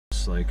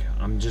house. Like,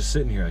 I'm just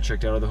sitting here. I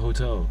checked out of the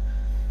hotel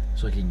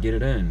so I could get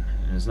it in,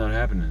 and it's not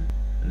happening.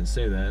 I didn't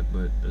say that,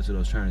 but that's what I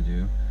was trying to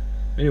do.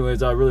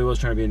 Anyways, I really was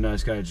trying to be a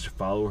nice guy, just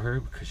follow her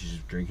because she's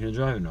drinking and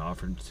driving. I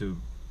offered to,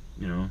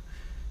 you know,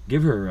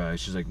 give her a ride.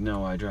 She's like,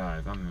 no, I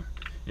drive. I'm an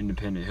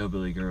independent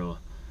hillbilly girl.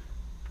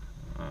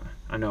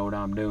 I know what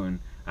I'm doing.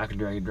 I can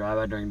drink and drive.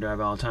 I drink and drive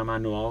all the time. I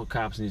know all the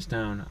cops in this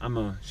town.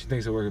 She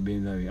thinks I work at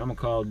BMW. I'm gonna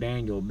call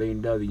Daniel at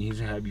BMW. He's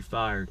gonna have you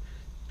fired.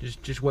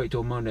 Just wait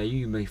till Monday.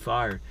 You can be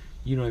fired.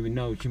 You don't even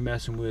know what you're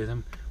messing with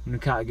him. When the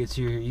cop gets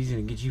here, he's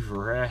gonna get you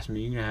for harassment.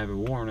 You're gonna have a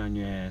warrant on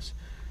your ass,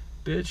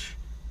 bitch.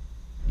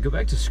 Go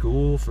back to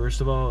school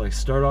first of all. Like,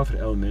 start off at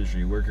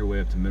elementary, work your way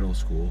up to middle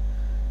school.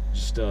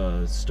 Just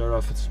start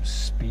off with some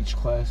speech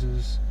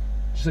classes,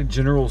 just like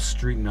general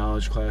street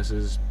knowledge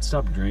classes.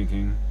 Stop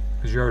drinking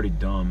because you're already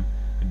dumb.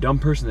 A dumb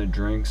person that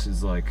drinks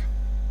is like,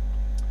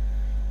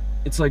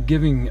 it's like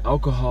giving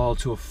alcohol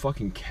to a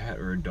fucking cat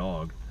or a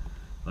dog.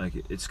 Like,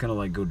 it's gonna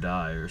like go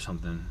die or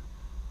something.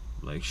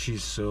 Like,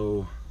 she's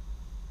so,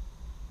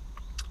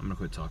 I'm gonna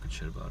quit talking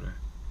shit about her.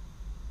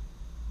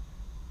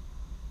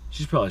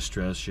 She's probably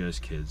stressed. She has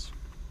kids,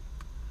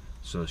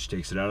 so she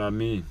takes it out on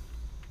me.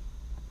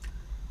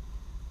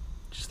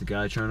 Just the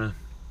guy trying to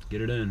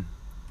get it in.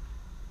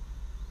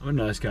 I'm a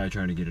nice guy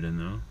trying to get it in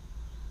though.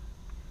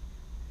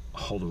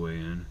 All the way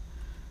in.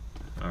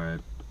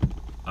 Alright.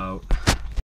 Out.